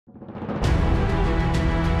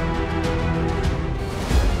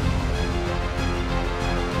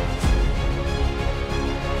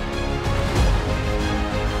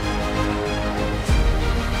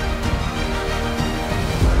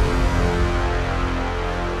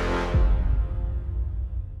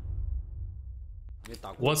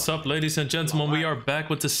What's up, ladies and gentlemen? We are back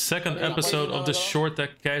with the second episode of the short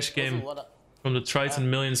deck cash game from the Triton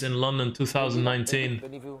Millions in London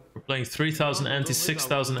 2019. We're playing 3000 ante,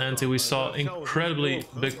 6000 ante. We saw incredibly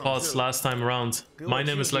big pots last time around. My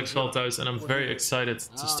name is Lex Veldhuis and I'm very excited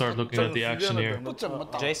to start looking at the action here.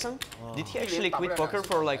 Jason, did he actually quit poker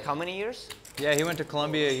for like how many years? Yeah, he went to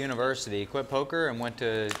Columbia University. He quit poker and went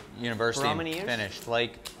to university. For how many years? Finished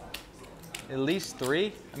like at least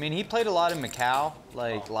 3. I mean, he played a lot in Macau,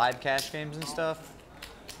 like live cash games and stuff,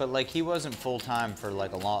 but like he wasn't full time for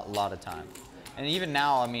like a lot of time. And even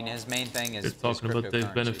now, I mean, his main thing is. You're talking about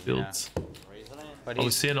Dave Benefield. Yeah. But we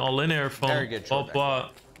see an all-in here from Phua.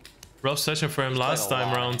 Rough session for him last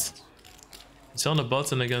time round. He's on the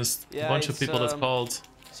button against a bunch of people that called.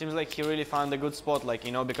 Seems like he really found a good spot, like,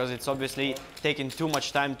 you know, because it's obviously taking too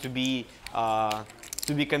much time to be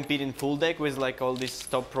competing full deck with like all these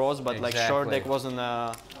top pros, but like short deck was on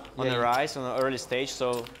the rise on an early stage,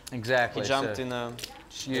 so he jumped in a.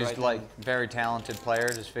 Used like very talented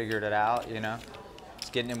players, just figured it out, you know. It's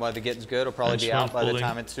getting him while the getting's good. It'll probably be out by the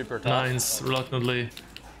time it's super tough. Nines reluctantly,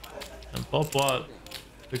 and Phua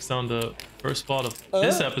picks down the first spot of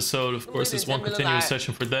this episode. Of course, it's one continuous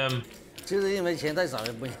session for them.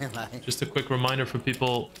 Just a quick reminder for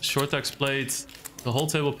people: short decks played. The whole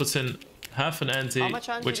table puts in half an ante,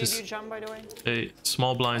 which is did you jump, by the way? a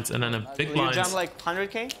small blind, and then a big blind. You jump like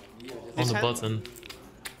 100k on the button.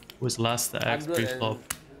 Was last act pre-flop.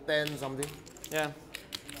 10 something. Yeah.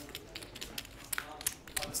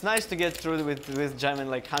 It's nice to get through with jamming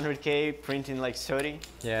like 100k, printing like 30.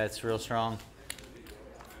 Yeah, it's real strong.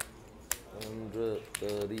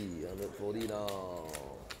 130, 140 now.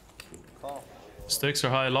 Stakes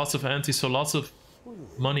are high, lots of ante, so lots of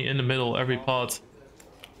money in the middle every pot.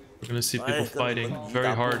 We're gonna see people fighting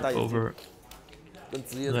very hard over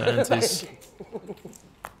the antes.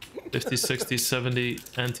 50, 60, 70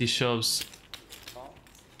 anti-shoves.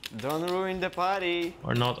 Don't ruin the party.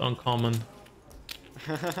 Are not uncommon.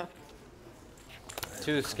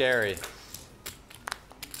 Too scary.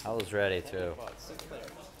 I was ready too.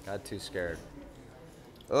 Got too scared.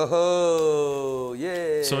 Oh,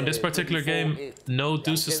 yeah. So in this particular game, no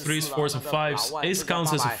deuces, threes, fours, and fives. Ace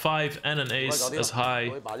counts as a 5 and an ace as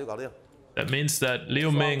high. That means that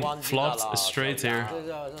Ming flopped a straight here.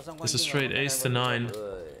 It's a straight ace to 9.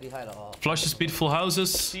 Flushes beat full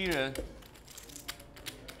houses.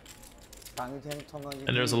 And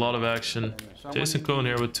there's a lot of action. Jason Koon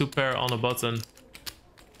here with 2 pair on the button.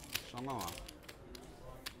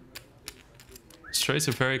 Straights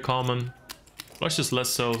are very common. Flushes less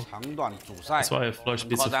so. That's why a flush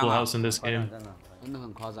beats a full house in this game.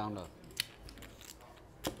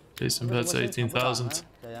 Jason bets 18,000.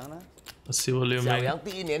 Let's see what Ming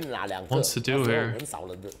wants to do here.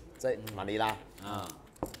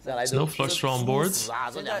 There's no flush draw on boards.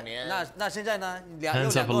 Hands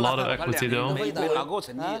have a lot of equity though.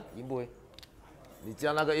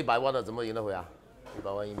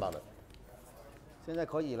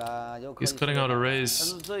 He's cutting out a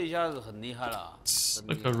raise. It's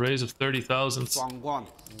like a raise of 30,000.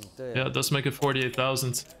 Yeah, it does make it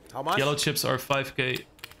 48,000. Yellow chips are 5k.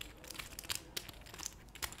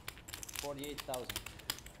 48,000. I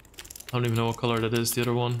don't even know what color that is, the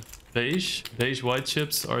other one. Beige? Beige white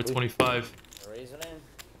chips are 25.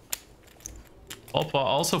 Phua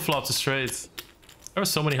also flopped a straight. There were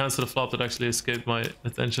so many hands to the flop that actually escaped my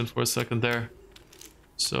attention for a second there.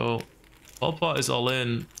 So, Phua is all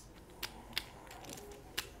in.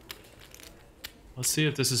 Let's see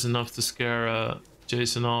if this is enough to scare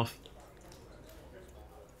Jason off.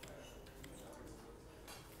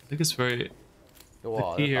 I think it's very...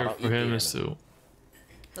 The key here for him is to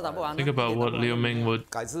think about what Ming would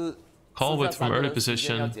call with from early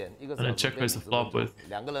position and then check raise the flop with.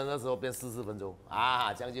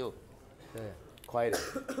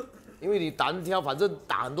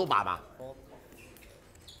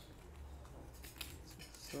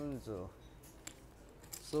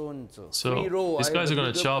 So these guys are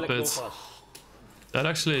gonna chop it. That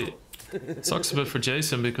actually sucks a bit for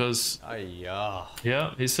Jason because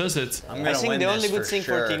yeah, he says it. I think the only good thing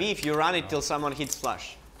for TV if you run it till someone hits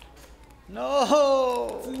flush.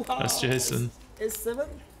 No! That's Jason. S7?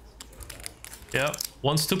 Yeah,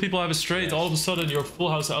 once 2 people have a straight, all of a sudden your full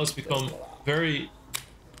house outs become very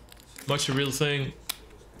much a real thing.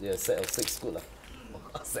 Yeah, set of 6 good.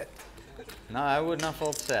 No, I would not fall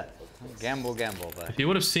upset. Gamble, but... If he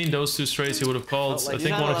would have seen those 2 straights, he would have called. I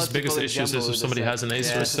think one of his biggest issues is if somebody has an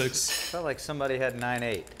ace or a 6. Felt like somebody had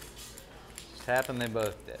 9-8. Just happened they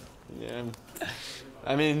both did. Yeah.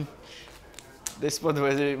 I mean, this spot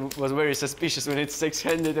was very suspicious when it's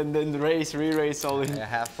 6-handed and then raise, re-raise all in. Yeah,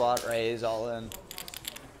 half pot, raise, all in.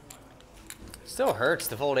 Still hurts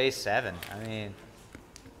to fold ace-7. I mean,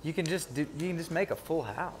 you can just make a full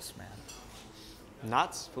house, man.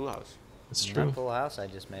 Nuts, full house. It's true. Not full house I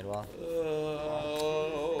just made well.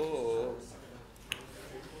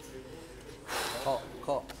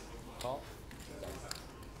 Call.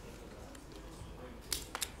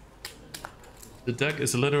 The deck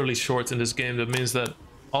is literally short in this game. That means that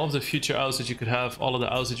all of the future outs that you could have, all of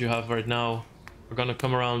the outs that you have right now, are gonna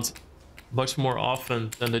come around much more often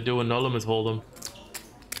than they do in no limit hold'em.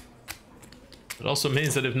 It also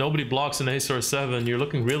means that if nobody blocks an ace or a 7, you're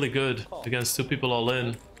looking really good against 2 people all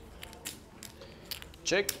in.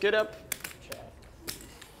 Check, get up.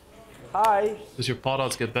 Hi， Because your pot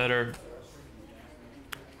outs get better.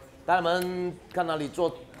 带你们看哪里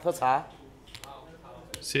做喝茶。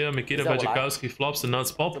 So yeah, Mikita Badziakouski flops the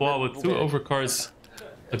nuts. Phua with 2 overcards,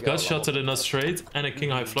 a gut shot to the nuts straight, and a king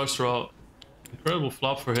high flush draw. Incredible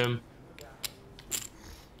flop for him.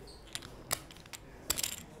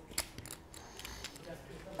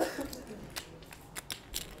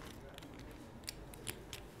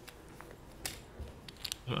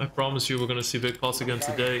 I promise you we're gonna see big pots again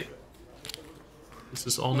today. This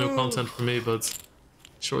is all new content for me, but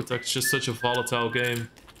short deck is just such a volatile game.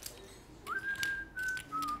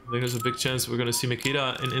 I think there's a big chance we're gonna see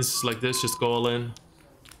Mikita in instances like this just go all in.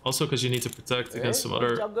 Also because you need to protect against some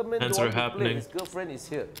other hands that are happening. His girlfriend is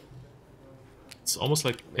here. It's almost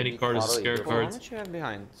like any card is a scare How card. much you have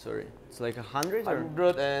behind? Sorry. It's like 100 or?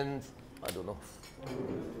 100 and I don't know.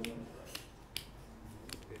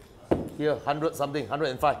 Here, 100 something,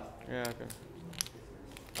 105, Yeah, okay.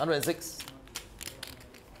 106.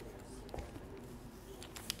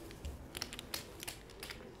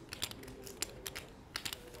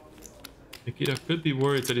 Mikita could be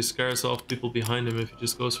worried that he scares off people behind him if he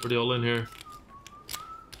just goes for the all-in here.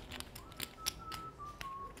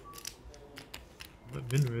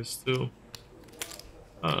 Min raise too.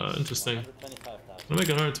 Interesting. I'm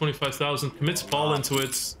making 125,000, commits ball into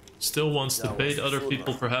it, still wants to bait other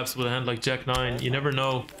people perhaps with a hand like Jack 9. You never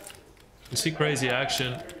know. You see crazy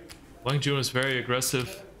action. Wang Jung is very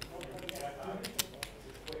aggressive.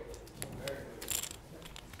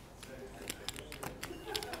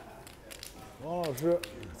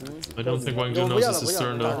 I don't think Wang Jung knows this is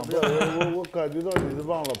turn though. Is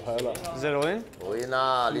that all in? Win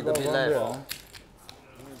ah, little bit left.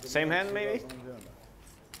 Same hand maybe?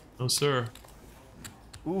 No sir.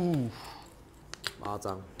 Ooh. 8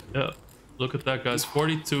张， Yeah. Look at that guys,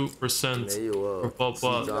 42% 没有啊 for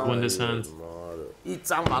Phua to win this hand. 妈的，一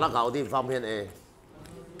张把它搞定，放片 A。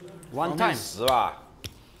 One time. 死吧！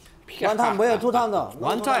 One time 没有 two time 的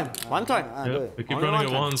One time. One time. 啊 Yeah, 对 we keep Only running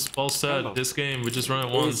it one time. once. Paul said this game we just run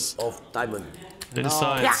it once. Ace of diamond， They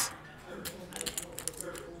decide.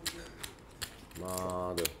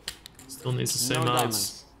 妈的， Still needs the same No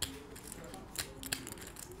outs.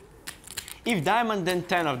 If diamond, then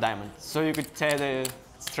 10 of diamond. So you could say the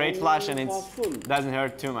straight flush and it doesn't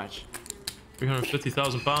hurt too much.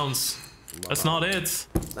 350,000 pounds. That's not it.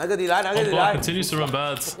 哪个你来，哪个你 Phua 来？ continues to run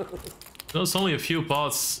bad. No, it's only a few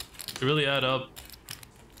pots. They really add up.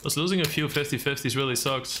 Plus losing a few 50-50s really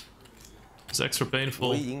sucks. It's extra 我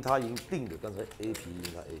painful. 一赢他赢定的，刚才 A P 赢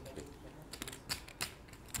他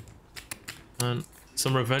A。 And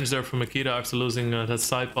some revenge there for Mikita after losing that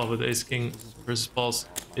side pot with Ace King versus Paul's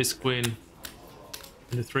Ace Queen.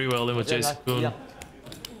 In the 3-way all in with Jason Koon.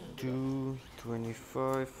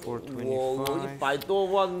 225, 425. 我100多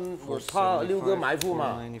万，我怕6个埋伏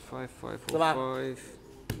嘛， 495, 是吧？ 545,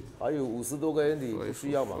 还有50多个人你不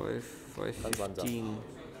需要嘛？ 515.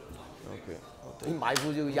 Okay. 你埋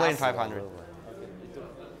伏就压死 Playing 500.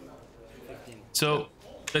 So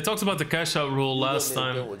they talked about the cash out rule last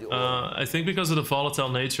time. I think because of the volatile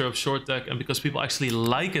nature of short deck and because people actually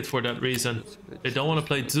like it for that reason, they don't want to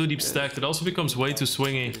play too deep stacked. It also becomes way too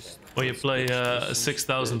swingy when you play a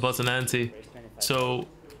 6,000 button ante. So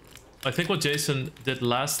I think what Jason did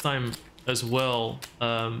last time as well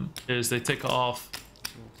is they take off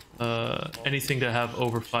anything they have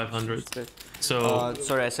over 500. So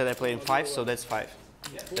Sorry, I said I played in 5, so that's 5.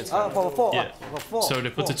 That's 5. for four yeah. for four So they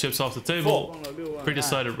put the chips off the table.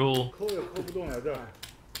 Pre-decided rule.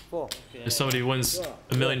 four If somebody wins a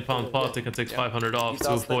 £1 million pot, they can take 500 off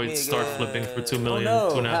to avoid start flipping for 2 million,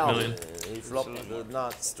 Oh, 2.5 million. He flopped the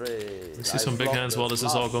nut straight. You see some big hands while this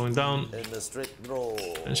is all going down. And the straight draw.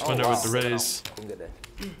 And Xuan there with the raise. Don't get there.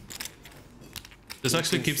 This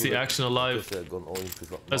actually keeps the action alive Just, gone all in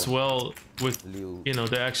pre-flop. as well with, you know,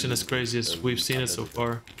 the action as crazy as we've seen it so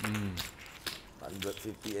far.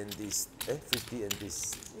 150 and this, 50 and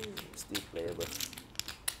this, still playable.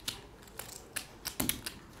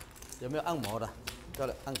 有没有按摩的？叫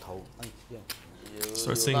了按头按肩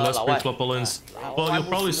Start seeing less pre-flop all-ins. Well, you'll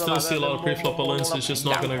probably still see a lot of pre-flop all-ins, it's just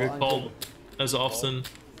not gonna get called as often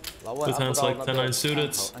with hands like 10-9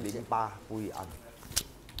 suited.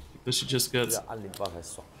 This should just get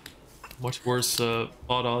much worse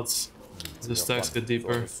pot odds as the stacks get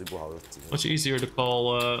deeper. Much easier to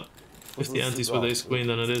call 50 antes with ace queen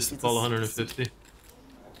than it is to call 150.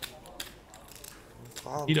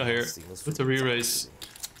 Ida here with the re-raise.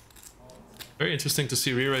 Very interesting to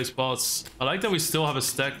see re-raise pots. I like that we still have a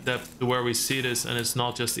stack depth to where we see this and it's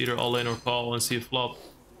not just either all in or call and see a flop.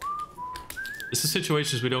 This is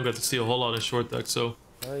situations we don't get to see a whole lot in short deck, so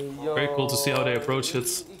very cool to see how they approach it.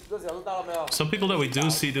 Some people that we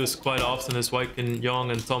do see this quite often is Wang and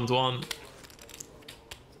Jung and Tom Duan.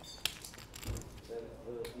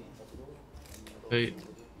 A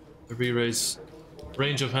re-raise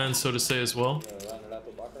range of hands, so to say, as well.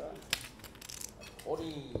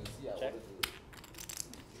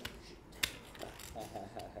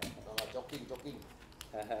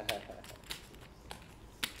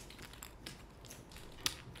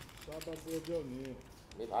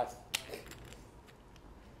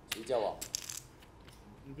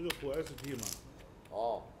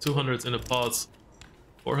 Oh. 200 in the pots,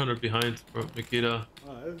 400 behind for Mikita.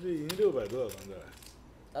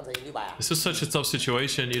 This is such a tough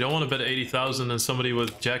situation. You don't want to bet 80,000 and somebody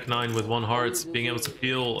with Jack 9 with 1 heart being able to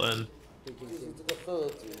peel and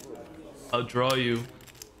outdraw you.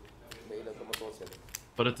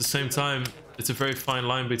 But at the same time, it's a very fine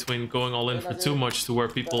line between going all in for too much to where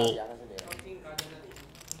people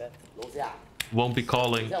won't be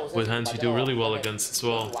calling with hands you do really well against as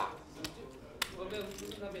well.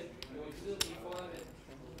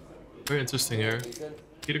 Very interesting here.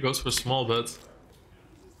 Peter goes for a small bet.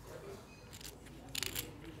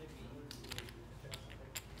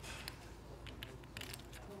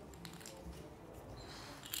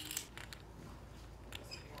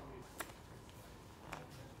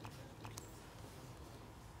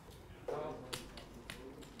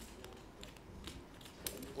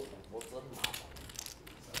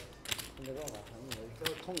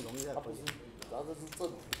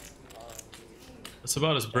 It's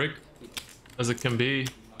about as brick as it can be.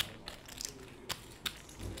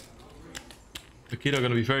 Mikita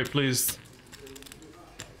gonna be very pleased.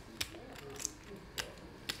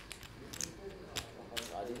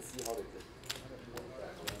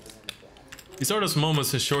 These are those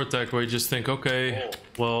moments in short deck where you just think, okay,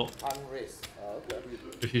 well,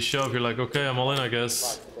 if you shove, you're like, okay, I'm all in, I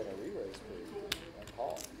guess.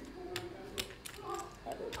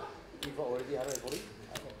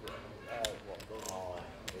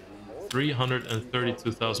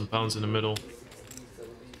 332,000 pounds in the middle.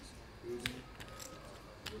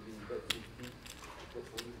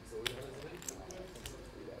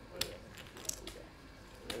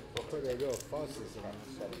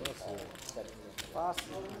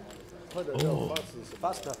 Oh.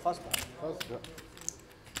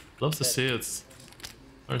 Love to see it.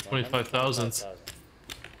 125,000.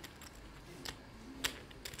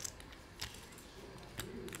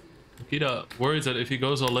 Mikita worried that if he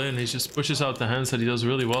goes all in, he just pushes out the hands that he does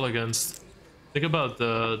really well against. Think about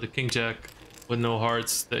the King Jack with no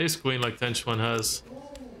hearts, the Ace Queen like Xuan has.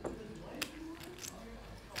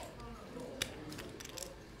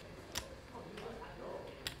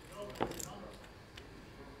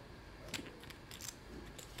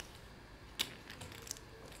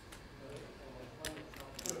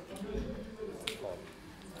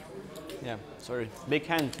 Yeah, sorry. Big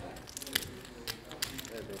hand.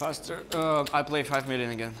 Faster. I play 5 million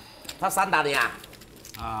again.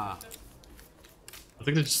 I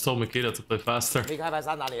think they just told Mikita to play faster.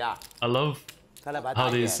 I love how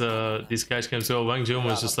these cash games go. Wang Jung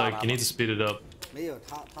was just like, you need to speed it up.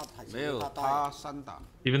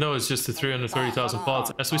 Even though it's just a 330,000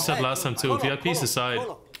 pots. As we said last time too, if you had piece aside,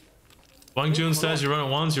 Wang Jung says you run it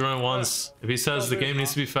once, you run it once. If he says the game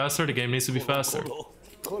needs to be faster, the game needs to be faster. Coke.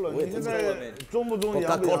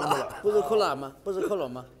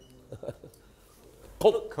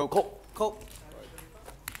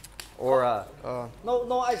 Or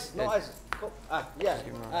No ice, no ice. Coke. Yeah.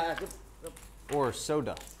 or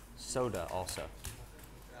soda also.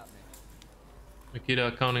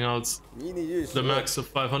 Mikita counting out the max of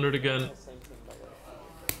 500 again.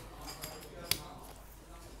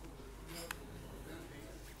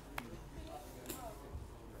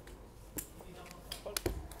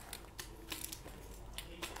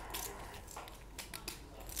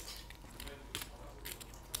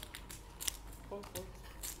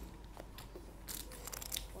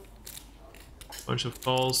 Bunch of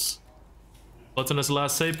calls. Button as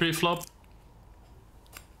last say pre-flop.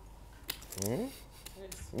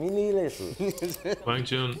 mini race. Wang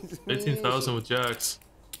Jun, 18,000 with jacks.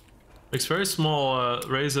 Makes very small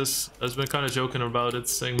raises. Has been kind of joking about it,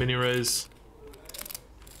 saying mini raise.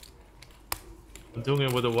 I'm doing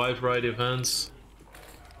it with a wide variety of hands.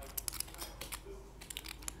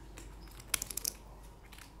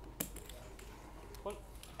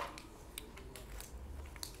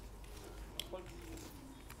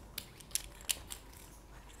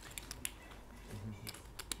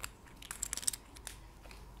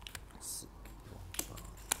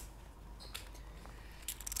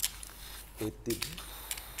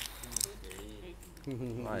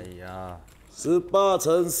哎呀，18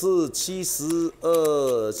乘4 72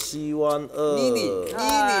 7万2。mini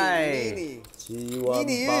 7万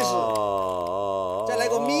8。再来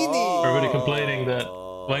个 mini。 Everybody complaining that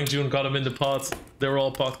Wang Jun got him in the pot. They were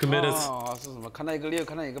all pot committed. 哦，是什么？看到一个6，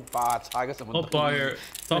看到一个8，差一个什么？ Top buyer,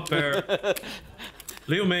 top pair.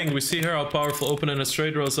 Liu Ming, we see here how powerful open and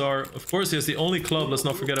straight rows are. Of course, he has the only club. Let's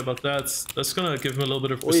not forget about that. That's gonna give him a little bit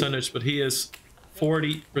of percentage, but he is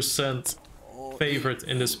 40% favorite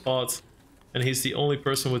in this pot, and he's the only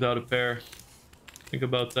person without a pair. Think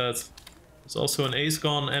about that. There's also an ace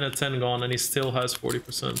gone and a 10 gone, and he still has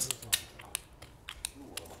 40%.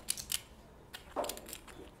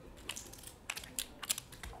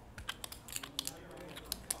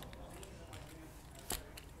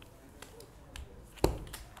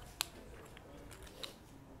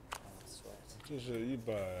 This is 100，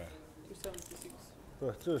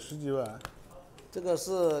不，这是10几万。这个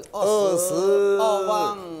是22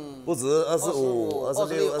万，不止25、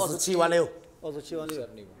26、27万6。27万6。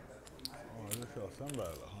哦，这小300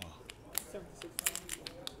了哈。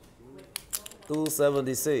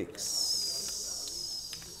276。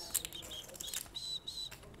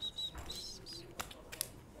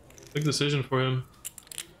Big decision for him.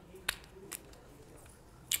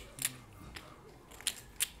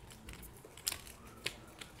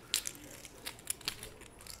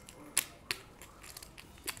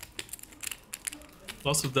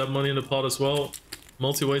 Lots of dead money in the pot as well.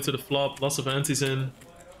 Multi-way to the flop, lots of antes in.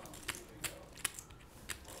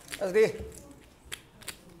 SD，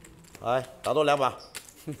 来打多2把，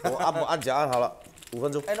我按奖按好了，5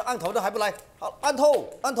分钟。哎，那按头的还不来？好，按头，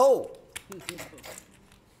按头。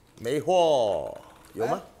没货，有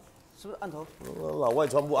吗？是不是按头？老外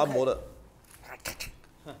穿不按摩的。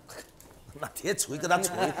那铁锤跟他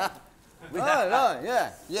锤。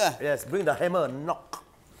Yes, bring the hammer and knock.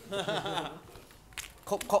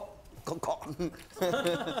 敲，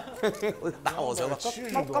打我手吧。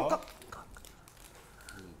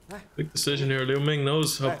Big decision here. Liu Ming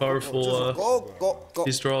knows how powerful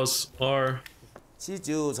these draws are.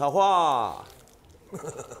 79炒花。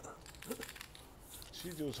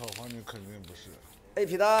79炒花你肯定不是。 A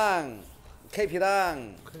皮蛋 ，K 皮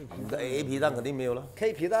蛋，你的 A 皮蛋肯定没有了。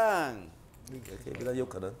K 皮蛋 ，K 皮蛋有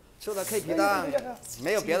可能。除了 K 皮蛋，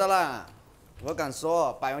没有别的了。我敢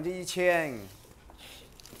说1000%。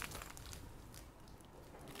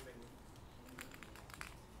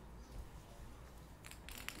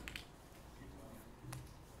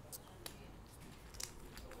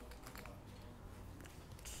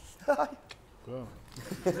 不用。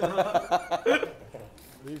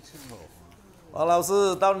王老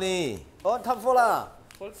师到你。哦，他付了，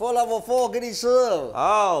我付给你吃。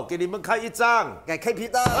好，给你们开一张。给 K 皮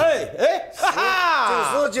蛋。哈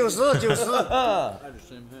哈。90。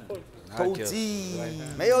投机。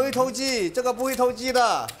没有会投机，这个不会投机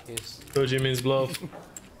的。Koji means bluff.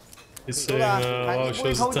 He's saying, wow,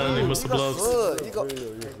 shows a 10, he must have bluffed.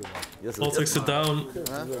 Paul takes it down.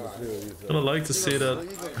 Kinda like to see that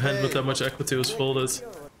hand with that much equity was folded.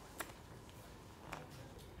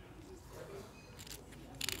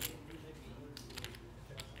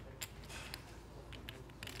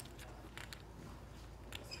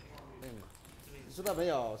 You 知道没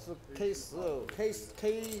有？是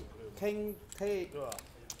K10，K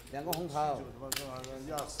两个红桃。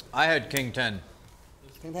 I had King 10.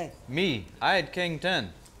 King 10。 Me, I had King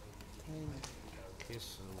 10.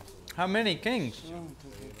 How many kings?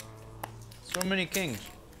 So many kings.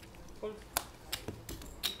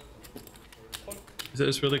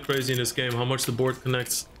 It's really crazy in this game how much the board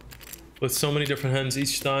connects with so many different hands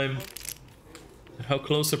each time, and how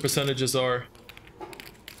close the percentages are.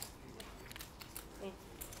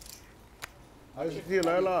 SD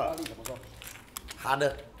来了。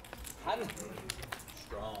 Harder.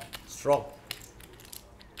 Strong.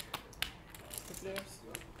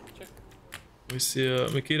 We see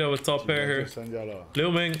Mikita with top pair here. Liu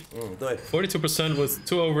Ming, 42% with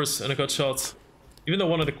 2 overs and a cut shot. Even though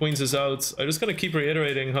one of the queens is out, I'm just gonna keep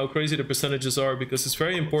reiterating how crazy the percentages are, because it's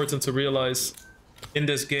very important to realize in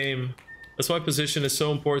this game, That's why position is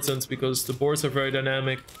so important, because the boards are very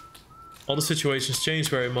dynamic. All the situations change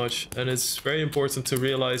very much, and it's very important to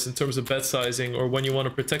realize in terms of bet sizing, or when you want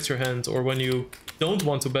to protect your hand, or when you don't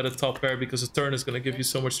want to bet a top pair because a turn is going to give you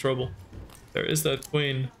so much trouble. There is that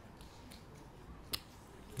queen.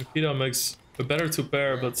 Mikita makes a better 2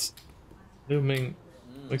 pair, but Ming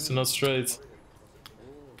makes it not straight.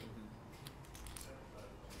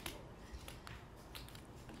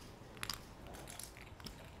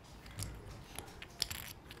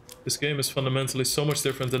 This game is fundamentally so much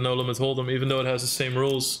different than No Limit Hold'em, even though it has the same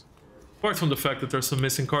rules. Apart from the fact that there's some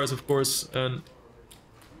missing cards, of course, and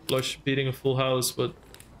flush beating a full house, but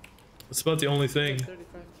that's about the only thing.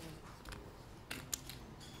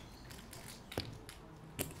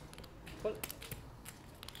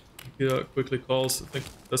 Yeah, quickly calls. I think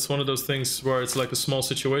that's one of those things where it's like a small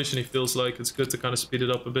situation. He feels like it's good to kind of speed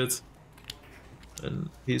it up a bit.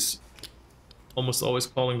 And he's almost always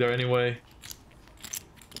calling there anyway.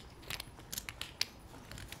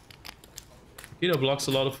 Mikita blocks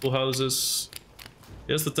a lot of full houses.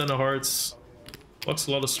 He has the 10 of hearts. Blocks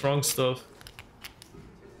a lot of strong stuff.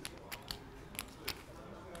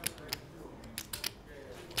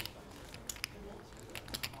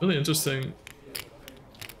 Really interesting.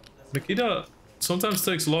 Mikita sometimes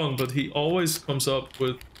takes long, but he always comes up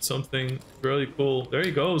with something really cool. There he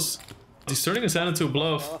goes. He's turning his hand into a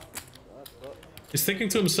bluff. He's thinking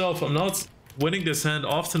to himself, I'm not winning this hand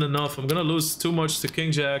often enough. I'm gonna lose too much to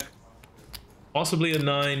King Jack. Possibly a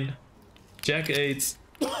 9. Jack 8.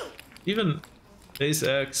 Even Ace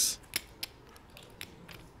X.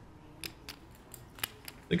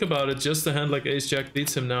 Think about it, just a hand like Ace Jack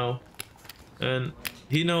beats him now. And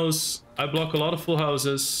he knows I block a lot of full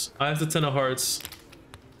houses. I have the 10 of hearts.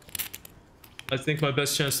 I think my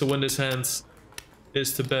best chance to win this hand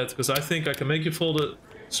is to bet, because I think I can make you fold a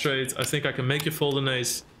straight. I think I can make you fold an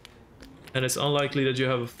ace. And it's unlikely that you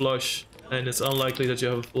have a flush. And it's unlikely that you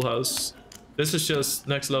have a full house. This is just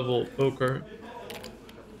next level poker.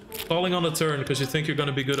 Calling on the turn because you think you're going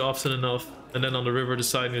to be good often enough. And then on the river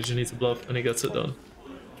deciding that you need to bluff, and he gets it done.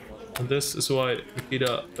 And this is why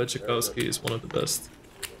Mikita Badziakouski is one of the best.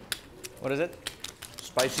 What is it?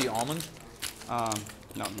 Spicy almond?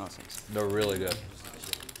 No, thanks. They're really good.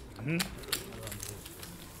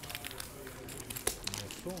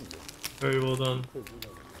 Very well done.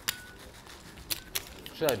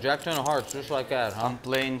 Yeah, Jack 10 of hearts, just like that, huh? I'm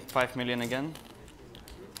playing 5 million again.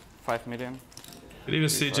 5 million. You could even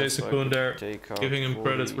see Jason Koon there, giving him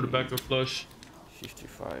credit for the backdoor flush.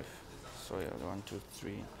 55. So yeah, 1, 2,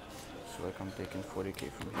 3. So like I'm taking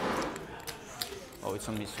 40k from here. Oh, it's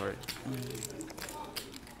on me, sorry.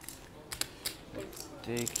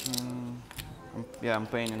 Taking... I'm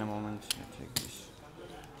paying in a moment. I take this.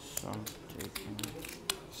 So I'm taking...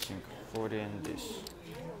 I think 40 and this.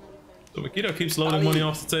 So Mikita keeps loading money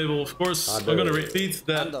off the table. Of course, I'm going to repeat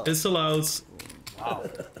that it's allowed. Wow.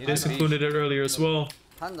 Jason Koon did it earlier as well.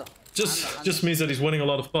 Just means that he's winning a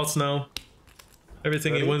lot of pots now.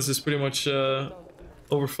 Everything he wins is pretty much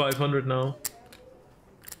over 500 now.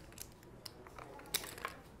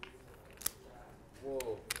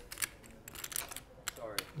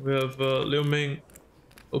 We have Liu Ming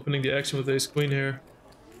opening the action with ace queen here.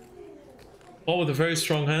 All with a very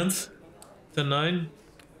strong hand. 10-9.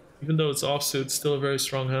 Even though it's offsuit, it's still a very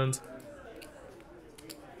strong hand.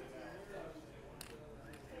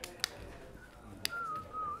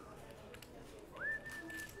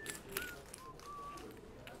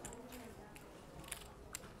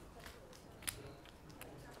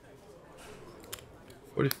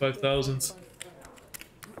 $45,000.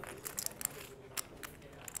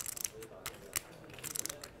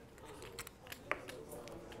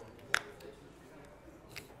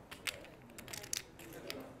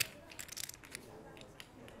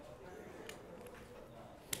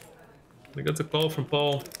 I got the call from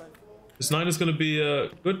Paul. This 9 is going to be a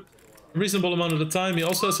good, reasonable amount of the time. He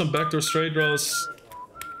also has some backdoor straight draws,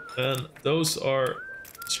 and those are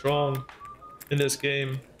strong in this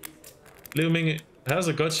game. Liu Ming has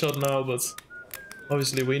a gut shot now, but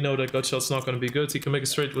obviously we know that gut shot's not going to be good. He can make a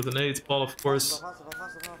straight with an 8. Paul, of course,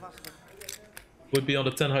 would be on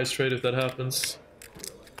the 10 high straight if that happens.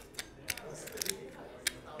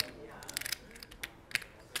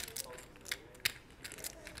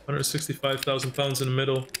 £165,000 in the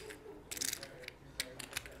middle.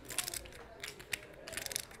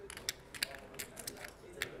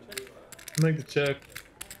 Make the check.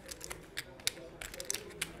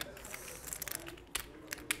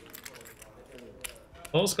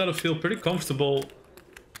 Paul's got to feel pretty comfortable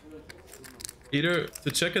either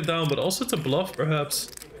to check it down, but also to bluff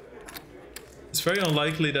perhaps. It's very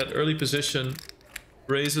unlikely that early position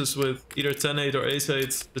raises with either 10-8 or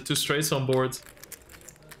ace-8, the 2 straights on board.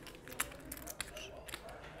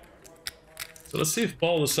 So let's see if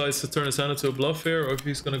Paul decides to turn his hand into a bluff here, or if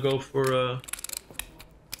he's gonna go for a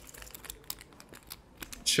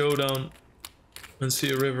showdown and see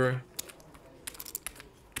a river.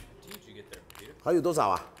 还有多少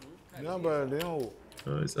啊？ 205。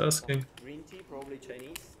 He's asking. Green tea, probably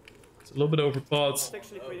Chinese. It's a little bit over pot. It's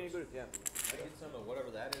actually pretty good, yeah. I get some of whatever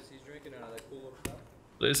that is he's drinking out of that cool little cup.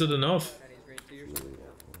 Is it enough? Chinese green tea or something.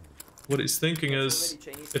 What he's thinking is,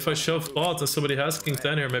 if I shove pot and somebody has king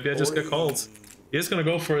 10 here, maybe I just get called. He is gonna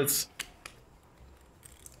go for it.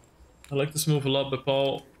 I like this move a lot by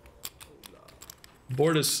Paul.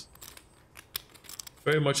 Board is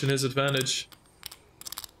very much in his advantage.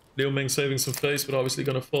 Liu Ming saving some face, but obviously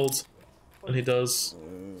gonna fold. And he does.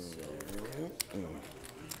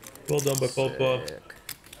 Well done by Paul Phua.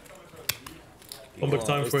 Comeback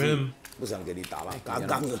time for him. 不想给你打了，刚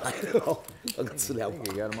刚就来了，刚刚吃2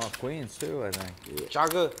 You got him off queens too, I think. 加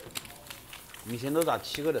个，以前都打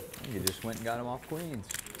7个的。 You just went and got him off queens.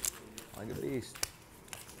 Like a beast.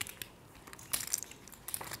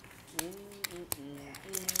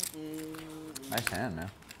 Nice hand, man.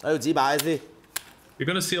 还有几把 IC， You're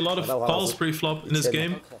gonna see a lot of calls pre-flop in this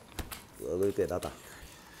game. 我给他打。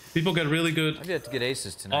 People get really good Maybe I have to get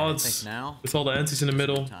aces tonight. I odds think now. with all the antes in the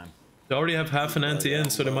middle. Time. They already have half an ante in,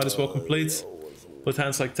 so they might as well complete with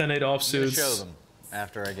hands like 10-8 I'm gonna show offsuits, them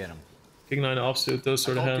after I get them. king 9 offsuit, those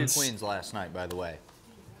sort I of called hands. 2 queens last night, by the way.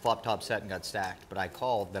 Flop top set and got stacked, but I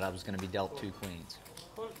called that I was going to be dealt 2 queens.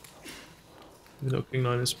 You know, king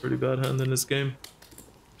 9 is a pretty bad hand in this game.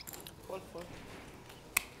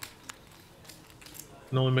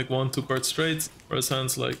 Can only make 1 2-card straight, whereas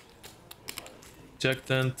hands like Jack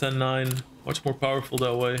 10, 10 9, much more powerful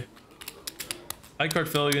that way. High card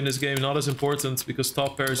value in this game not as important because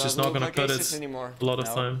top pair is just not gonna cut it a lot of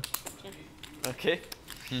time. Okay.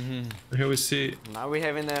 And here we see Now we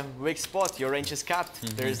have in a weak spot. Your range is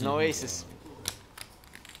capped. There is no aces.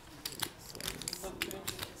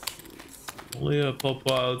 only a pop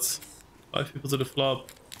out, 5 people to the flop.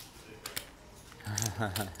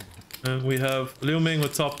 And we have Liu Ming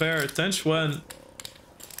with top pair, 10 Xuan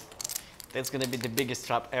That's gonna be the biggest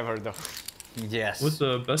trap ever, though. Yes. with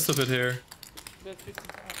the best of it here.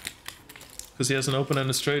 Because he has an open and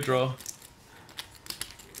a straight draw.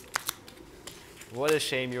 What a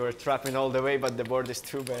shame you were trapping all the way, but the board is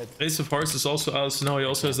too bad. Ace of Hearts is also out, so now he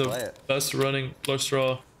also has Play the it. best running flush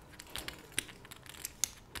draw.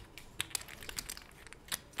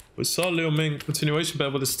 We saw Liu Ming continuation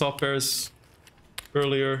bet with his top pairs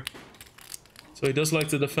earlier. So he does like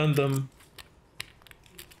to defend them.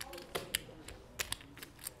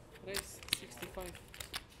 Raise 65. I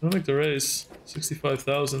don't like the raise.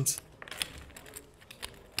 65,000.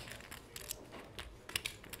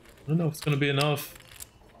 I don't know if it's gonna be enough.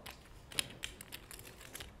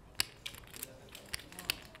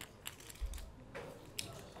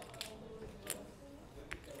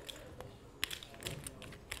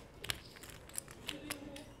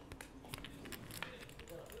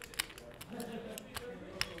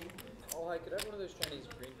 Oh, hi, could I have one of those Chinese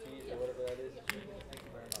green teas or whatever that is? Thank you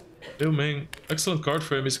very much. Liu Ming, excellent card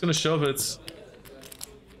for him. He's gonna shove it.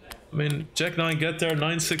 I mean, Jack 9 get there,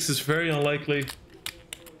 9-6 is very unlikely.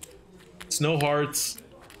 It's no hearts.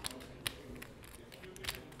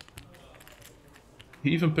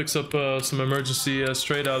 He even picks up some emergency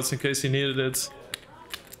straight outs in case he needed it.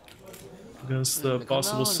 Against the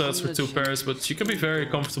possible sets for 2 pairs, but you can be very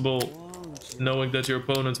comfortable knowing that your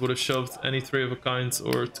opponent would have shoved any 3 of a kind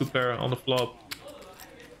or 2 pair on the flop.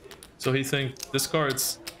 So he thinks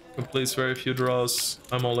discards, completes very few draws,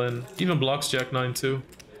 I'm all in. Even blocks Jack 9 too.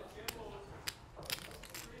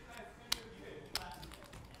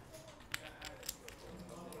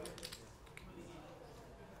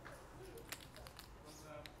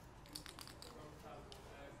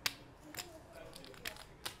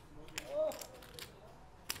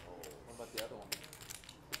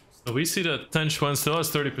 So we see that 10 Xuan still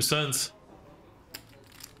has 30%.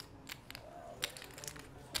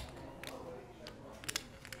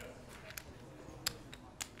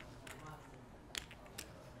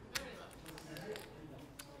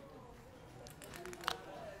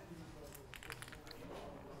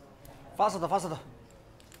 Faster 他，faster 他，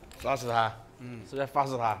杀死他！是不是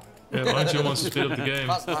faster 他？ Yeah, Wang wants to speed up the game.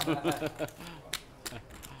 faster 他。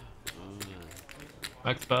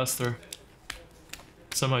 Act faster.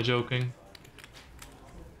 Semi-joking.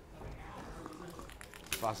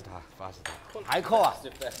 faster 他，faster 他。还扣啊？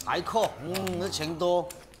还扣？那钱多，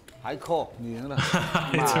还扣。你赢了，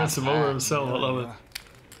 He turns him over himself, I love it.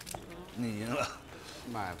 你赢了。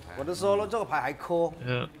我都说了，这个牌还磕。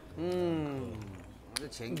 Yeah. 这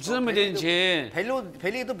钱这么点钱，赔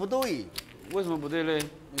率都不对。为什么不对嘞？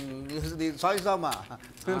你算一算嘛，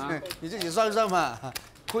你自己算一算嘛，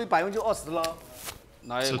亏20%了。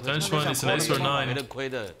 So then Xuan is an ace or 9. 亏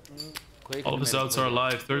的， All of his outs are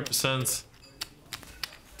alive, 30%.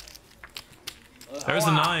 There's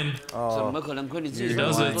a 9. 怎么可能亏？你自己 He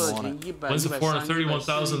does 多 it. 少钱Wins the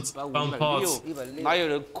 431,000 pound pot. 哪有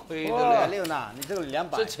人亏的嘞？ 160呢，你这个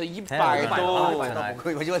200，这才100多， 100多不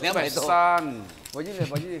亏，我就200多。 130。我进去。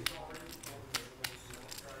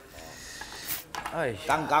哎，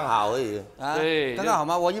刚刚好而已。对，刚刚好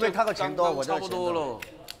吗？我因为他的钱多，我差不多了。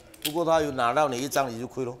不过他有拿到你1张，你就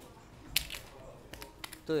亏咯。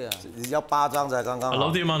对啊。你要8张才刚刚 I 好。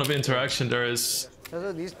 love the amount of interaction there is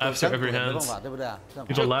after every hand. 对不对啊？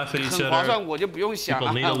 People laugh at each 很划算， other. 我就不用想 People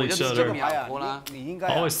了， needle 我就 each 直接 other. 秒活啦。你应该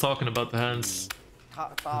Always talking about the hands.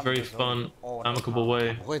 Very fun, amicable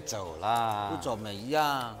way. 不会走啦，不走没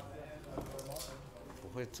呀。不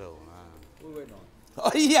会走啦。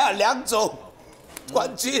哎呀，梁总，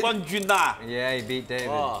冠军冠军呐！ Yeah, he beat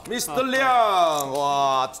David.，Mr. 亮，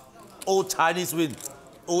哇 ，All Chinese win,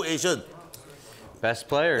 All Asian, Best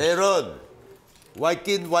players. Aaron,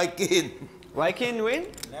 Viking. Viking win?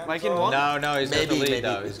 Viking won? No, he's got the Maybe, lead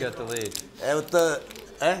though. maybe. He's got the lead. After,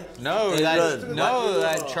 No, Aaron.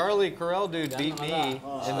 that Charlie Carell dude beat me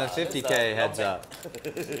in the 50K heads up.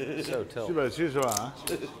 So tilt. 770万。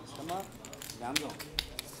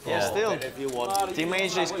 Yeah, still. Team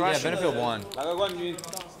Asia is Yeah, crushing. Benefield won. 哪个冠军？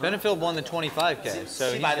 Benefield won the 25K,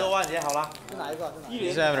 so 700多万也好啦。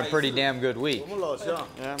 he's having a pretty damn good week.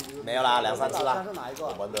 没有啦，2、3次啦。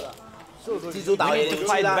我们的。记住导 We 演 need to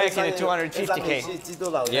fight back in the 250K. 记住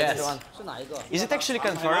导 Yes. 演。 Is it actually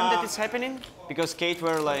confirmed that it's happening? Because Kate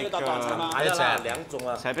were like, It's happening. 2种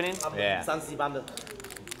啊 it's。happening? Yeah. 3、4班的。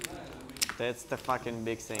 That's the fucking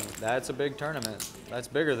big thing. That's a big tournament. That's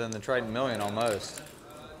bigger than the Triton Million almost.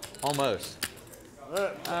 Almost.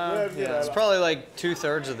 It's probably like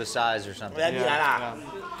 2/3 of the size or something. 来，你来啦。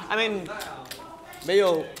 I mean, 没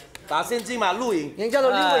有打现金嘛，录影。人家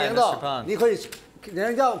都6个人 Mr. 的 Pang， 你可以，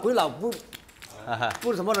人家鬼佬不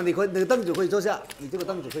什么的，你的凳子可以坐下，你这个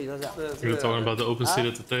凳子可以坐下。 We were talking about the open seat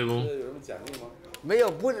at the table. 没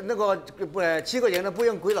有不那个不7个人的不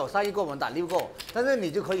用鬼佬上1个，我们打6个，但是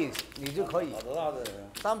你就可以300、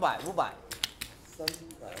500、500、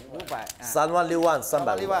 3万、6万、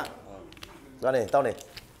300、 6万。到你，到你。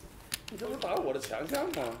你这不打我的强项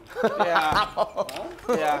吗？对呀，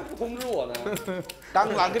对呀，不通知我呢。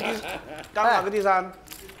刚哪个第三？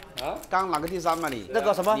啊？剛拿個第三嘛你？那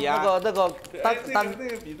個什麼？那個單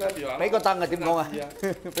比賽比完了。俾個單啊？點講啊？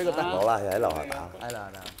俾個單。冇啦，喺樓下打。係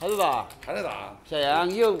啦，還在打？還在打。小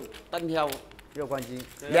楊又單挑又冠軍。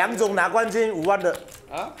梁總拿冠軍5萬的。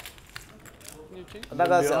啊？那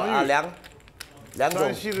個是啊梁總。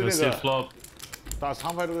山西的 Let's 那 see 個 flop. 打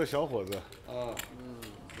长牌那个小伙子。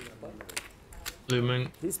 Liu Ming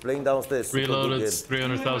He's playing downstairs. reloaded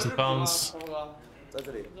 300,000 pounds. 在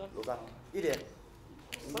这裡，樓下1點。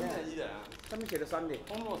上面寫的3點。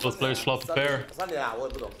 Both players flop a pair. 3點啊，我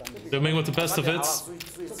也不懂。 Liu Ming with the best of it. 睡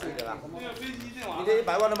的啦。明天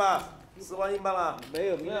100萬的嘛，10萬英鎊啦。沒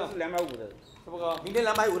有，明天是250的。明天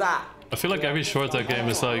250的。 I feel like every short deck game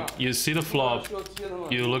is like, you see the flop,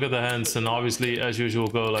 you look at the hands, and obviously, as usual,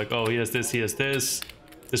 go like, oh, he has this,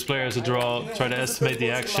 this player has a draw, try to estimate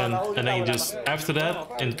the action, and then you just, after that,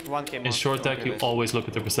 in short deck, you always look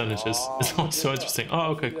at the percentages. It's always so interesting.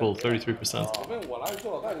 Oh, okay, cool, 33%. 我来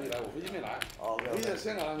做老大你来，我飞机没来。飞机在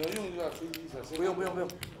香港，你要用就要飞机在香港。不用，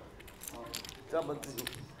这样我们自己。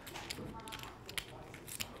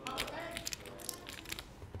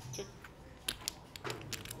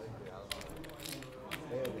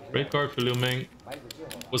 Great card for Liu Ming.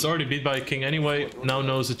 Was already beat by a king anyway, now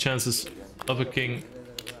knows the chances of a king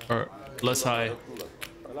are less high.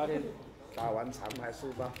 那天打完长牌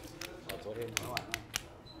输吧，昨天输完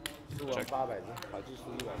800只，跑去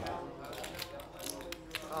输100。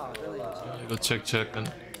 Go check,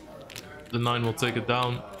 and the 9 will take it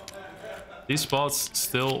down. These spots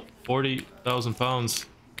still 40,000 pounds.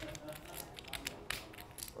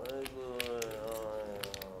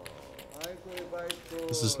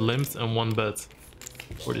 This is limped and 1 bet.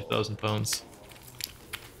 40,000 pounds.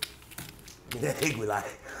 明天黑鬼来。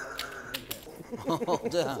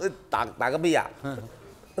這樣。打個屁啊！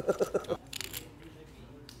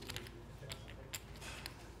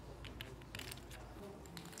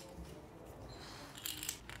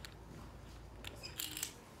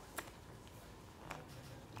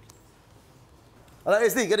好了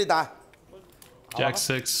 ，AC 给你打。Jack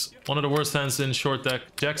 6. One of the worst hands in short deck.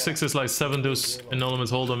 Jack 6 is like 7 deuce in no limit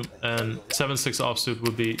hold'em, and 7-6 offsuit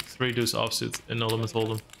would be 3 deuce offsuit in no limit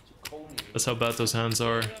hold'em. That's how bad those hands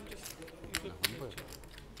are.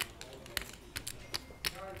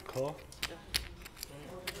 Call.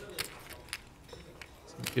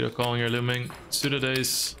 Mikita calling here, looming. Suited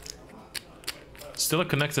ace. Still a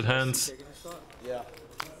connected hand. Yeah.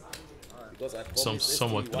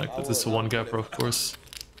 Somewhat connected. This is a one gapper, of course.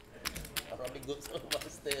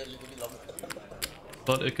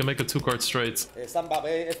 But it can make a 2-card straight.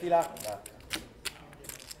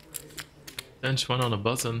 Then Xuan on a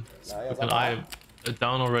button. With an eye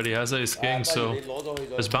down already, has ace king, so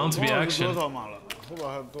there's bound to be action. 300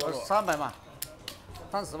嘛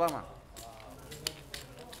，30万嘛。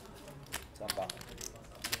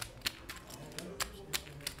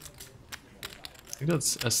 I think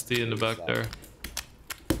that's SD in the back there.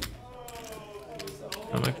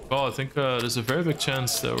 Oh, I think there's a very big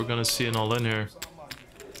chance that we're gonna see an all-in here.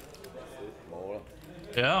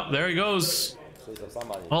 Yeah, there he goes.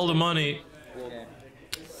 All the money.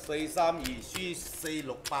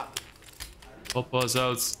 Popa's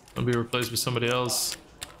out. Gonna be replaced with somebody else.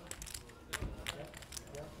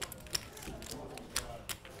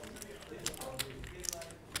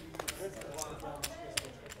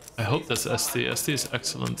 I hope that's ST. ST is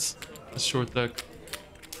excellent. It's short deck.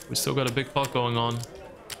 We still got a big pot going on.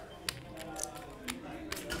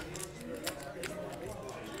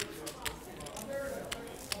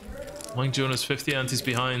 Wang Jun is 50 antis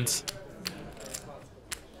behind.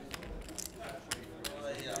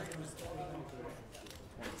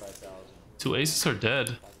 Two aces are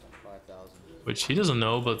dead. Which he doesn't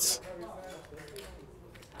know, but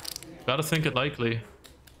gotta think it likely.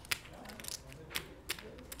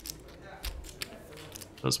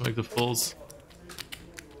 Does make the folds.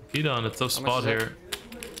 Mikita on a tough spot here.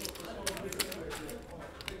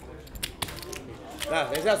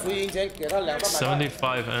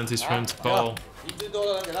 $75 antis for him to call.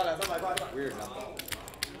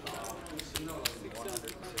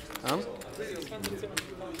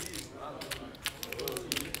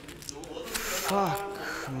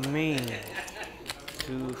 Fuck me.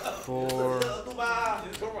 2, 4,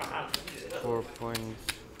 4.5,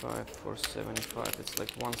 475. It's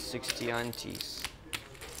like 160 antis.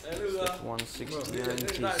 It's like 160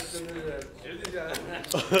 antis.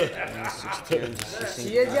 160 antis. 企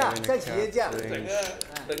业价，在企业价。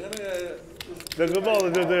整个帽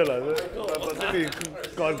子就对了，把这里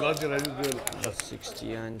搞起来就对了。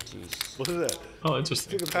160 antis. 不是， Oh, interesting.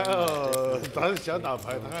 这个他要，咱是想打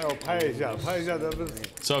牌，他还要拍一下，咱们。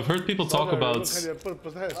 So I've heard people talk about 不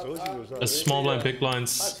太熟悉有时候。 a small blind, big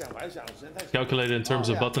blinds calculated in terms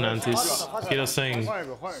of button antis. Mikita's saying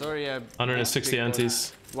Sorry, 160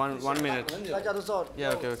 antis. one minute. 大家都知道。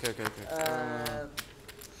 Yeah, okay.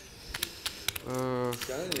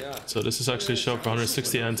 So this is actually shot for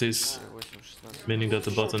 160 antis, meaning that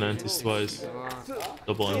the button antis twice.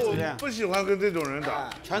 Double ante. 不喜欢跟这种人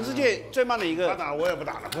打，全世界最慢的一他个。打我也不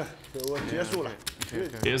打了，快，我结束了。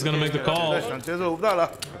 He is gonna make the call. 想结束不打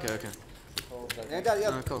了。 Okay. 人家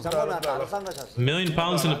要咱们呢打了3个小时。 1 million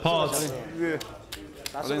pounds in the pot.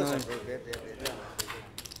 打4个小时，别。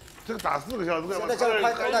这个打4个小时，现在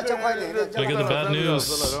叫快一点， Gonna get the bad news.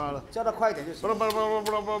 叫他快一点就行。不，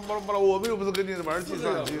我们又不是跟你玩计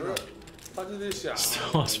算机的。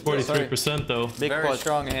 Still lost 43% though. Big Very pot.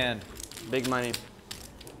 strong hand. Big money.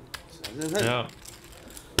 Yeah.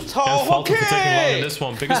 Can't fault him for taking long in this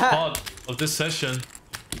one. Biggest pot of this session.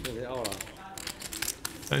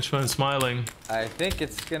 Thanks for smiling. I think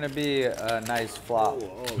it's gonna be a nice flop.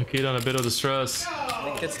 Mikita on a bit of distress. I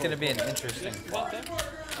think it's gonna be an interesting flop.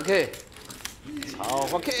 Okay.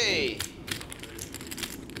 Okay.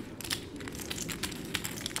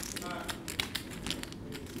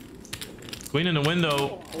 Queen in the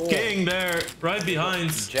window. King there, right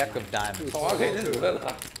behind. Jack of diamonds.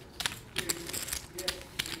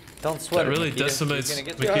 Don't sweat That it, really Mikita. decimates He's gonna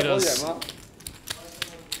get there. Mikita's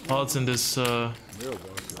odds in this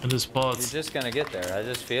pot. He's just gonna get there. I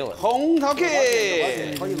just feel it. 红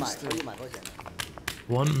OK。可以买多少钱？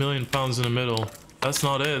 1 million pounds in the middle. That's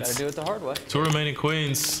not Gotta it. do it the hard way. 2 remaining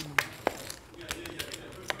queens.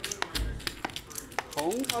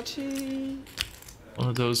 红好气。 One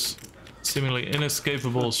of those seemingly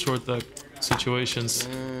inescapable short deck situations.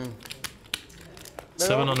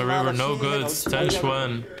 7 on the river, no good. 10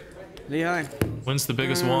 Xuan 厉害。 wins the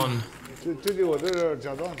biggest one. 最近我这个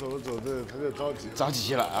假装走的，他就着急。着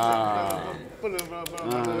急了啊！不能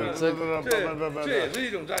这也是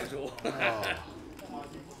一种战术。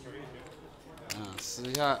试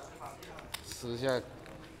一下，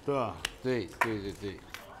对吧？对。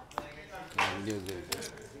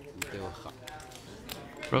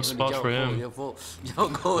Rough spot for him. 要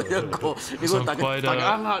过要过，你给我打个 Quite 打个 a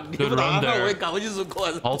暗号，你给 good 我打 run 暗号，我也 there. 赶回去说过。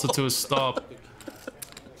 Halted to a stop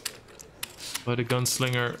by the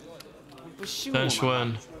gunslinger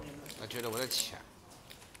Xuan. 他觉得我在抢。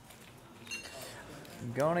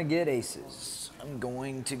 I'm gonna get aces. I'm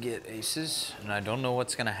going to get aces, and I don't know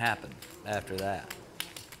what's gonna happen after that.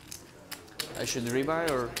 I should rebuy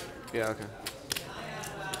or yeah, okay.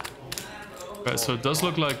 Right, so it does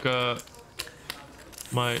look like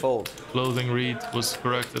my Fold. clothing read was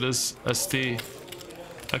correct. It is ST.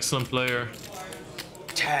 Excellent player.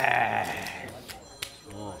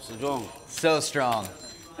 Oh, Zhong. So strong.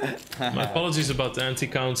 My apologies about the anti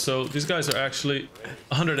count. So these guys are actually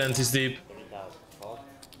 100 antis deep.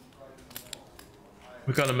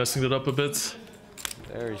 We're kind of messing it up a bit.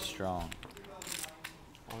 Very strong.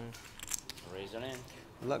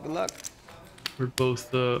 Good luck, good luck. We're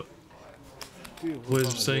both ways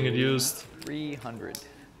of saying it used. 300.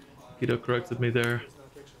 Mikita corrected me there.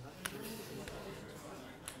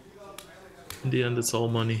 In the end, it's all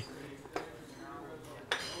money.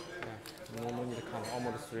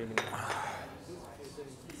 Almost 3 minutes.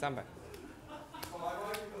 300.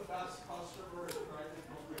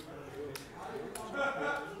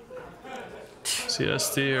 See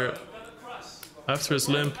ST here. After his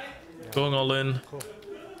limp, going all in.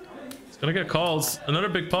 It's gonna get called. Another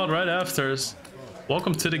big pot right after.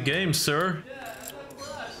 Welcome to the game, sir.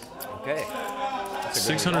 Okay.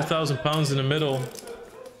 600,000 pounds in the middle.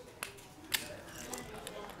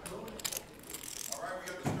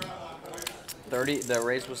 The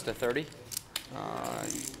raise was to 30.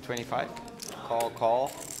 25.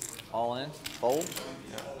 Call. All in. Fold.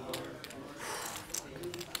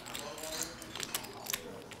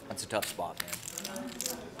 That's a tough spot, man.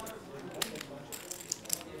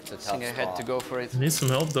 It's a I tough think I had to go for it, Need some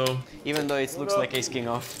help though. even though it looks like ace king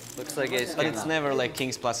off. Looks like ace But king. it's never like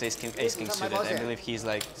kings plus ace king suited. I believe he's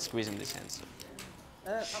like squeezing this hand. So.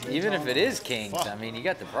 Even if it is kings, I mean, you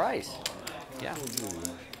got the price. Yeah.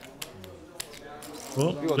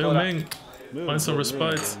 Well, Liu Ming, find some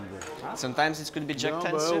respite. Sometimes it could be jack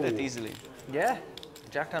 10 suited easily. Yeah.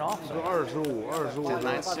 Jack 10 off. 25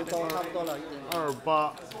 9 suited.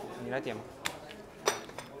 28，你来点吗？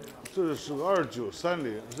这是个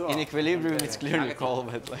2930是吧 In？ equilibrium, it's clearly a call,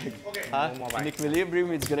 but like, in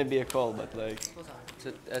equilibrium, it's gonna be a call, but like,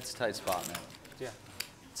 That's a tight spot, man. Yeah.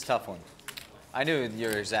 It's a tough one. I knew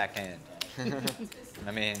your exact hand.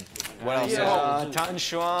 I mean, what else? Tan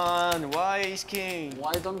Xuan, why is king?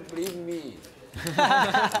 Why don't believe me?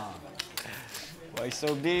 Why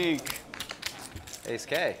so big? Ace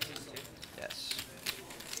K. Yes.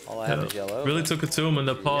 All I have is yellow. Really took it to him in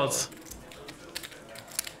the pot.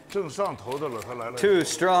 正上头的了，他来了。 Too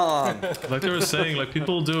strong. Like they were saying, like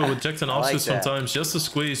people do it with Jack 10 I like offsuit that. sometimes, just to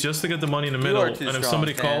squeeze, just to get the money in the middle. are And too if strong,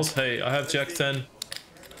 somebody fan. calls, hey, I have Jack 10.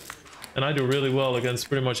 And I do really well against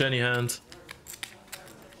pretty much any hand.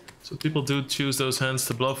 So people do choose those hands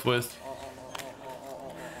to bluff with.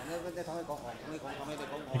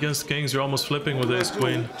 Against kings, you're almost flipping with ace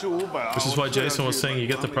queen. 就500啊 Which is why Jason was saying you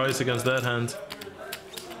get the price against that hand.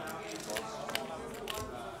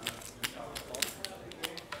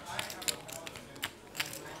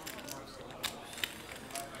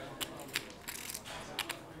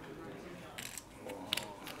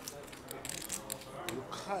我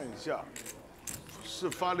看一下，是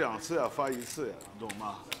发2次呀，发1次呀，懂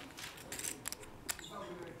吗？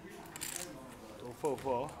都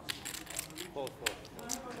fold。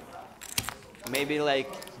 Maybe like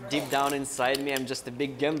deep down inside me, I'm just a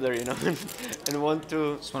big gambler, you know, and want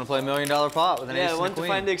to. Just want to play $1 million pot with an ace Yeah, I and a want to queen.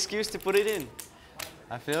 find the excuse to put it in.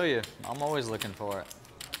 I feel you. I'm always looking for it.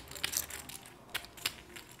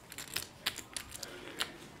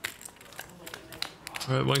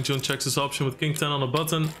 Alright, Wang Jung checks his option with king 10 on the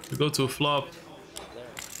button. We go to a flop.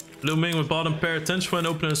 Liu Ming with bottom pair. Ten Xuan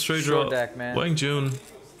opening a straight draw. Short deck, man. Wang Jun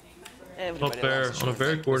top pair on a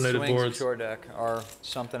very coordinated Swings board. of short deck are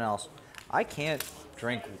something else. I can't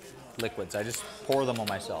drink liquids. I just pour them on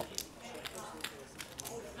myself.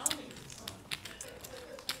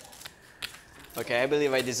 Okay, I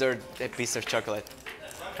believe I deserve a piece of chocolate.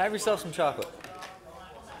 Have yourself some chocolate.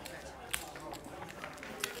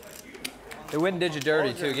 They wouldn't did you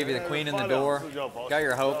dirty too. Give you the queen in the door. Got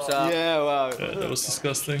your hopes up. Yeah, wow. Yeah, that was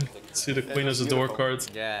disgusting. See the queen as a door card.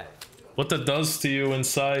 Yeah. What that does to you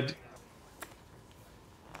inside.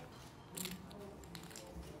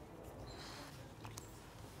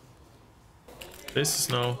 This is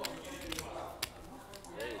no.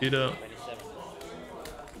 Mikita.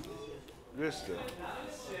 Wrist.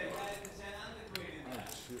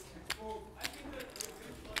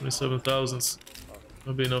 27,000.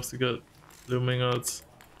 That'll be enough to get Ming out.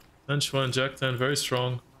 And Xuan, Jack 10, very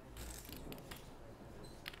strong.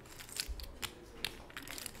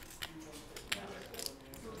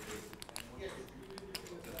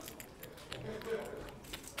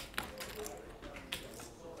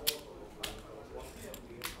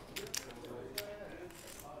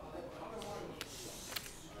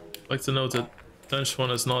 I'd like to note that Xuan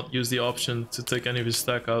has not used the option to take any of his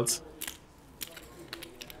stack out.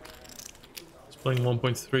 He's playing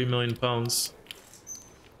 1.3 million pounds.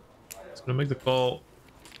 He's gonna make the call.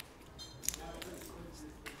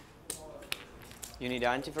 You need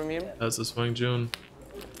ante from him? That's his Wang Jun.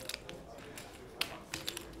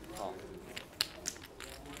 Oh.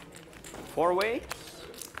 4-way?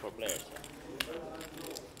 4 players.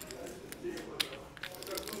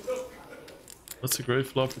 That's a great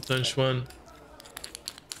flop for Xuan.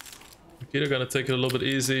 Mikita gonna take it a little bit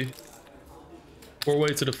easy.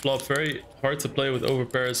 4-way to the flop, very hard to play with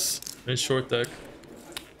overpairs in short deck.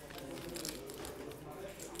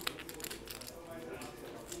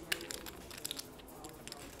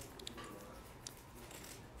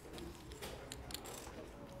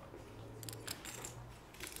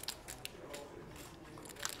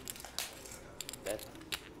 Bet.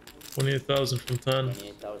 28,000 from 10.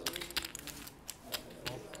 28,000.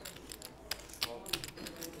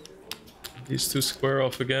 These two square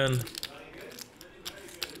off again.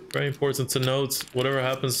 Very important to note, whatever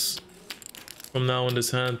happens from now in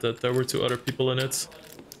this hand, that there were 2 other people in it.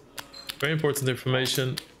 Very important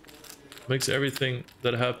information. Makes everything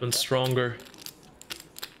that happens stronger.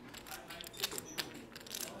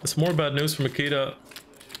 It's more bad news for Mikita.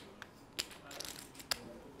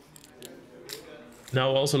 Now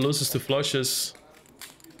also loses to flushes.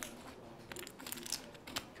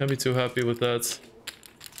 Can't be too happy with that.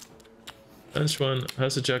 And Xuan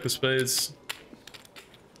has a jack of spades.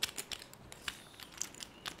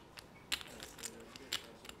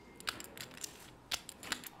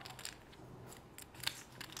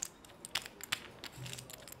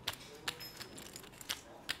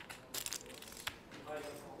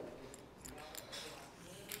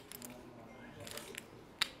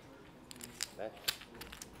 Bet.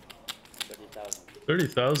 30,000.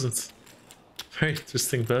 30,000. Very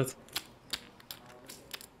interesting bet.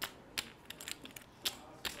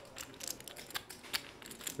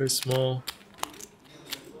 Very small.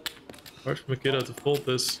 Hard for Mikita to fold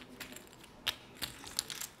this.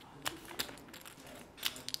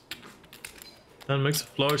 And makes a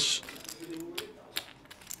flush.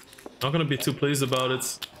 Not gonna be too pleased about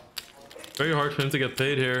it. Very hard for him to get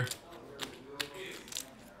paid here.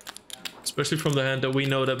 Especially from the hand that we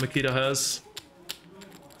know that Mikita has.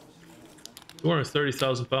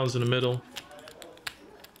 230,000 pounds in the middle.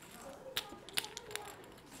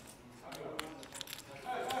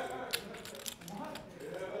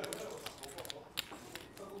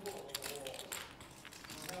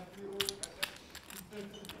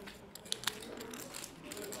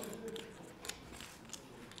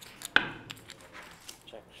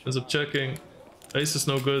 Ends up checking. Ace is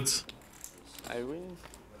no good. I win.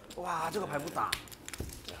 哇，这个牌不打，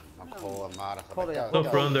扣啊妈的！扣了呀，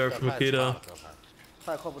 Tough run there for Mikita.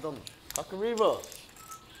 再扣不动。 Fuck river.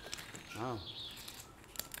 啊，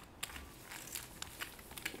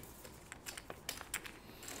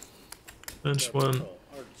 Bench one.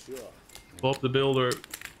 Bob the Builder.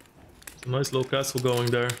 It's a nice little castle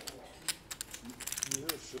going there.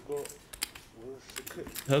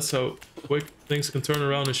 That's how quick things can turn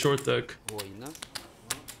around in short deck. 我赢了。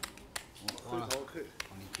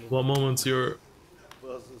 One moment you're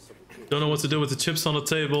don't know what to do with the chips on the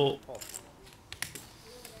table,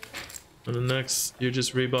 and the next you're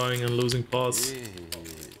just rebuying and losing pots.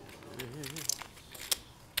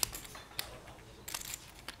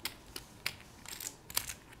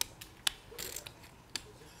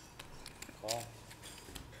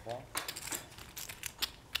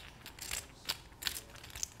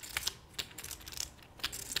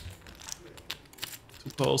 Two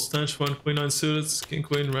calls, Stench, one queen 9 suited, king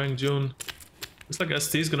queen, rank June. Looks like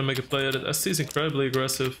ST is gonna make a play at it. ST is incredibly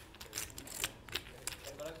aggressive.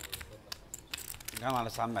 你刚拿了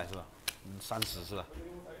300是吧？30是吧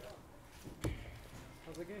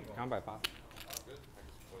280。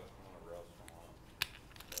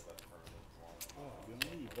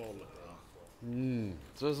嗯，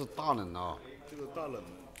这是大冷啊！这个大冷，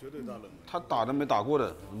绝对大冷。他打都没打过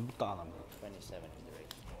的，不打了吗？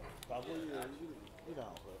 打过一两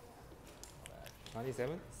回。 27,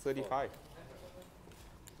 35.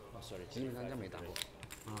 因为人家没打过。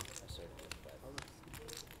啊。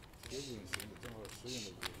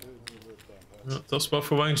Tough spot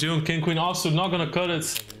for Wang Jung. King queen offsuit, not gonna cut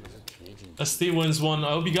it. ST wins one.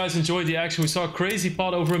 I hope you guys enjoyed the action. We saw a crazy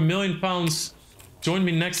pot over £1 million. Join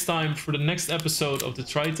me next time for the next episode of the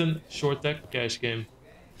Triton short deck cash game.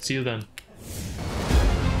 See you then.